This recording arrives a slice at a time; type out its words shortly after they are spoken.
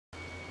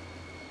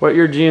What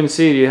year GMC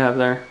do you have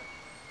there?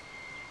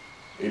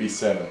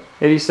 87.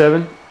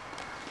 87? What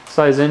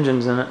size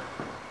engine's in it?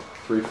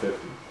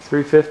 350.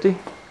 350?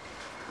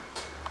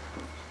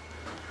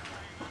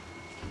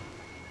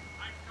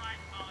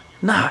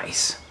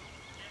 Nice.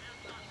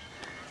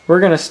 We're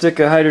going to stick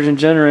a hydrogen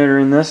generator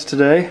in this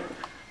today.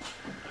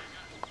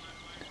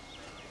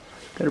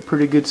 Got a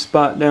pretty good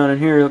spot down in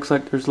here. Looks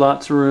like there's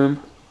lots of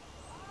room.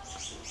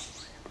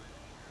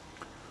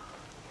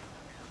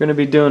 We're going to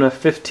be doing a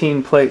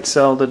 15 plate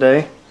cell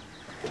today.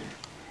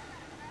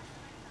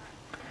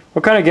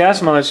 What kind of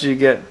gas mileage do you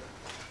get?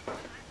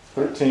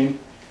 13.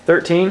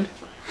 13?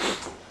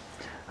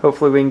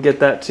 Hopefully we can get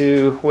that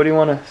to, what do you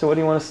want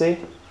to see?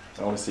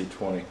 I want to see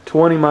 20.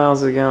 20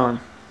 miles a gallon.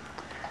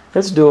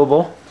 It's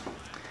doable.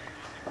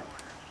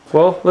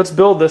 Well, let's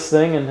build this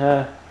thing,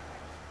 and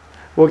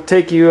we'll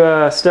take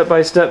you step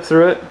by step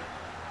through it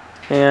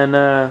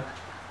and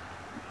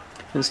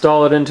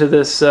install it into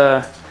this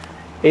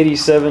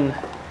 87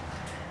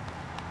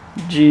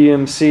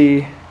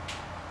 GMC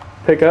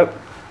pickup.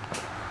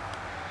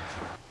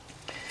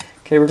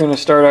 Okay, we're going to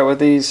start out with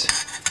these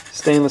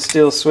stainless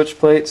steel switch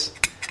plates.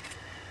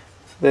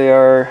 They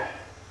are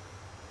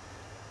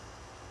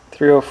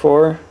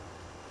 304.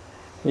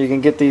 You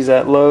can get these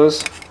at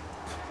Lowe's.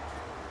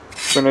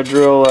 We're going to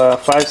drill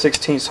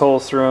 5/16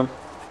 holes through them.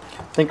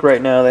 I think right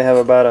now they have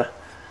about a,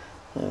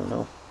 I don't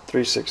know,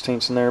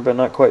 3/16 in there, but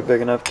not quite big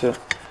enough to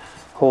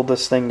hold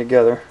this thing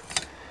together.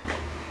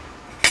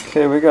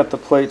 Okay, we got the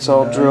plates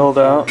all drilled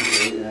out,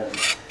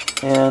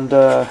 and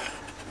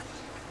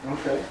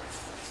Okay.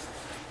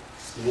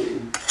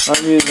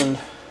 I'm using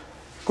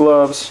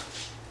gloves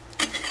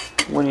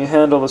when you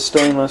handle the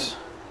stainless.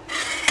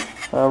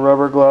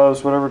 Rubber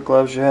gloves, whatever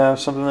gloves you have,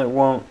 something that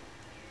won't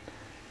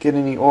get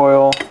any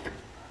oil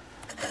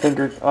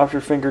off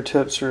your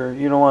fingertips, or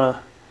you don't want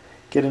to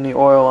get any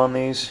oil on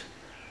these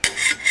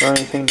or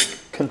anything to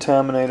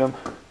contaminate them.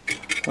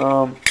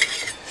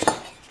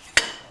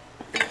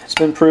 It's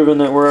been proven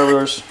that wherever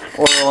there's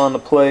oil on the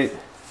plate,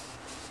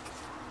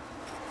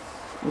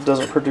 it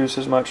doesn't produce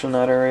as much in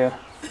that area.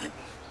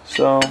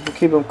 So we'll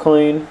keep them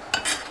clean.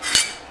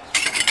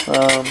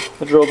 I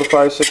drilled the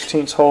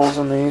 5/16 holes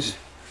in these.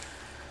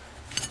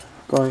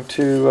 Going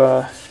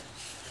to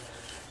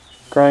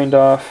grind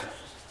off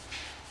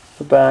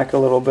the back a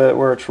little bit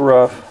where it's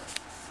rough,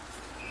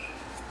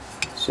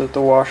 so that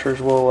the washers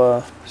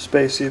will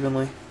space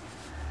evenly.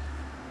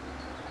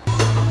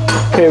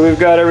 Okay, we've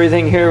got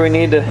everything here we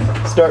need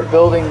to start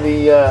building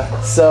the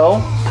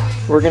cell.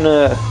 We're going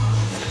to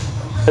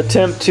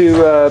attempt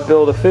to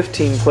build a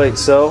 15 plate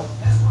cell.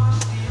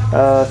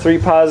 3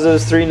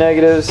 positives, 3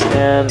 negatives,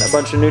 and a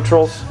bunch of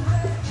neutrals.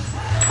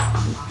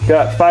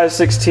 Got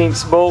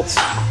 5/16 bolts,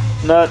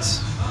 nuts,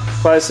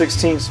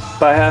 5/16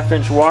 by 1/2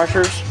 inch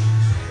washers.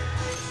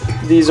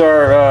 These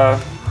are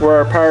where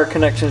our power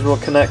connections will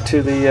connect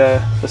to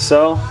the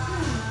cell,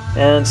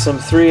 and some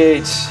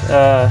 3/8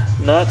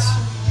 nuts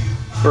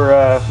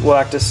will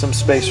act as some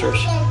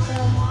spacers.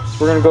 So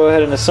we're going to go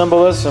ahead and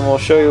assemble this, and we'll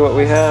show you what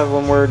we have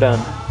when we're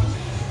done.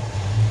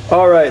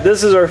 Alright,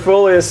 this is our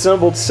fully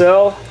assembled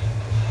cell.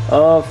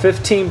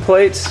 15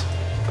 plates.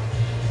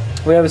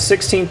 We have a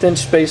 1/16 inch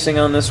spacing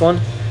on this one.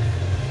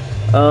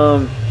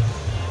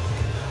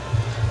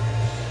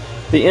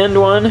 The end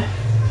one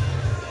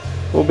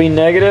will be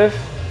negative.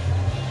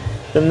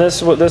 Then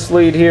this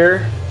lead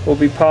here will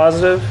be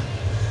positive,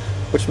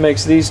 which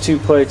makes these 2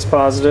 plates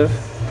positive.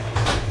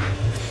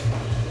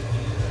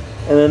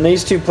 And then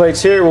these 2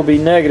 plates here will be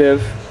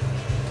negative,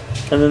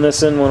 and then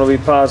this end one will be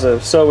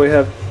positive. So we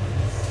have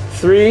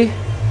 3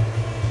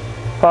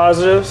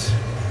 positives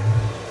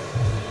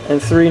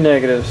and 3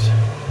 negatives.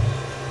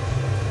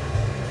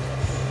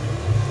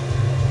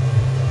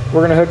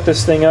 We're going to hook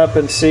this thing up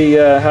and see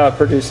how it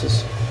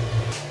produces.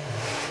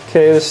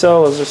 Okay, the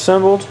cell is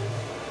assembled.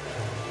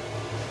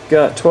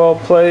 Got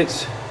 12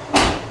 plates.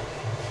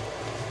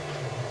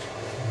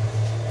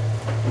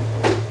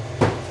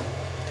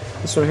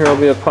 This one here will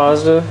be a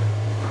positive.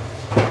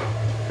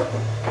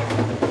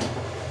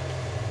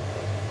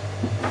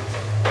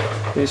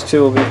 These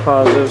 2 will be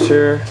positives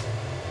here.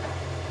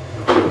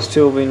 These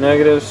 2 will be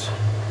negatives.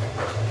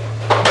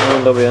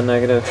 And there'll be a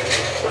negative.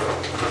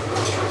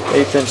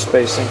 1/8 inch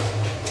spacing.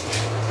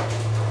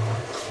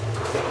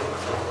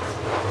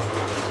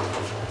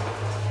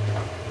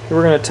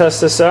 We're going to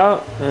test this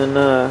out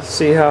and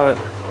see how it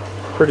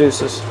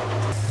produces.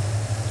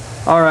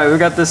 Alright, we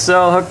got this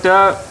cell hooked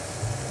up.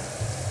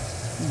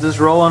 Just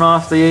rolling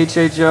off the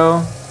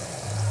HHO.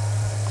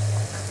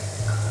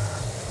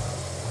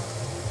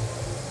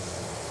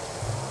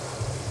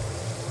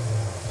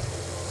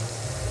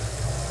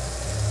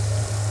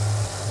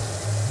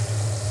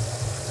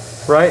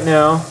 Right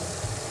now,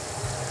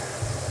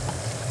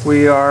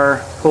 we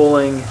are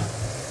pulling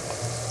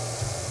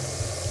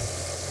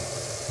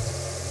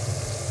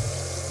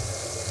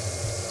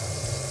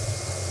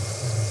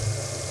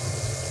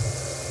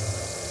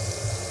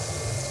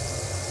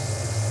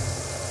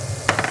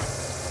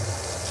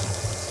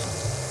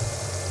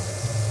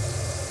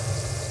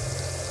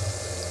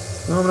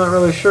I'm not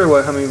really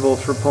sure how many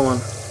volts we're pulling.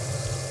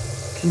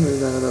 Can you move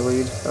that other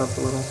lead up a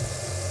little?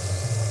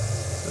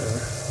 There.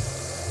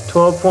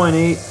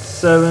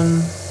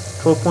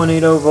 12.87,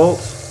 12.80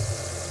 volts.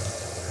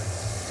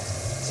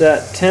 It's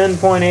at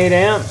 10.8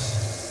 amps.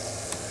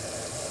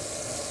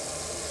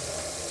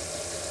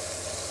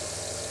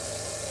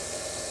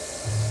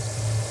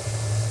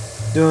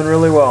 Doing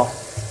really well.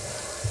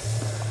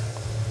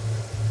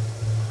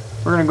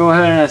 We're going to go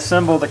ahead and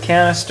assemble the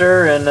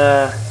canister and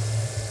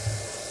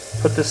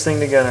put this thing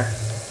together.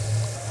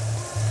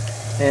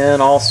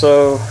 And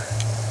also,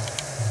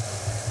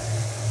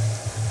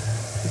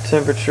 the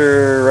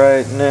temperature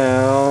right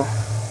now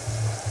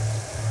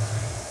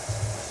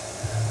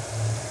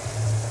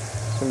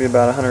is going to be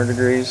about 100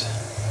 degrees.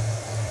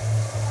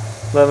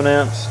 11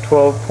 amps,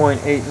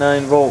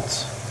 12.89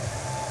 volts.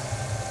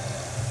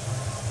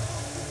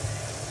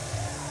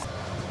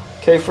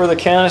 Okay, for the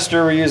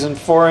canister we're using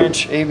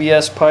 4-inch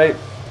ABS pipe.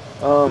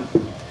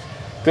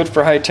 Good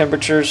for high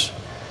temperatures.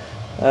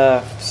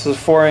 This is a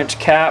 4-inch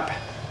cap,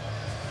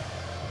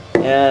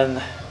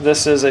 and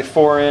this is a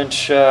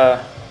 4-inch.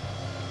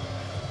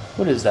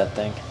 What is that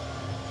thing?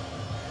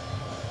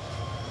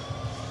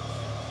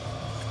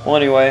 Well,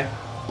 anyway,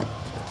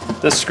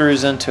 this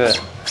screws into it.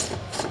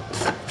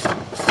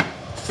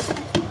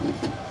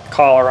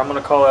 Collar. I'm going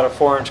to call that a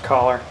 4-inch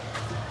collar.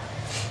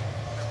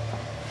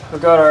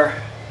 We've got our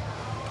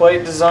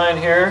plate design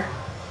here.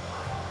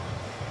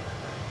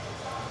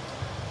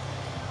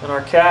 And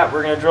our cap,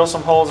 we're going to drill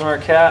some holes in our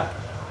cap.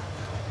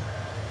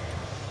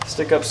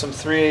 Stick up some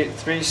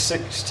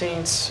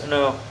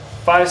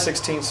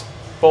 5/16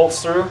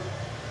 bolts through.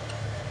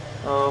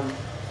 We're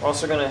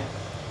also going to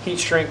heat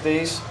shrink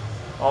these,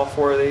 all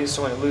 4 of these,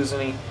 so we don't lose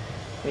any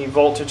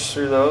voltage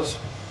through those.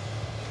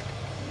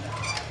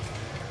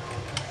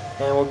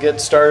 And we'll get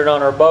started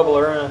on our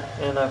bubbler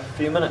in a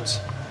few minutes.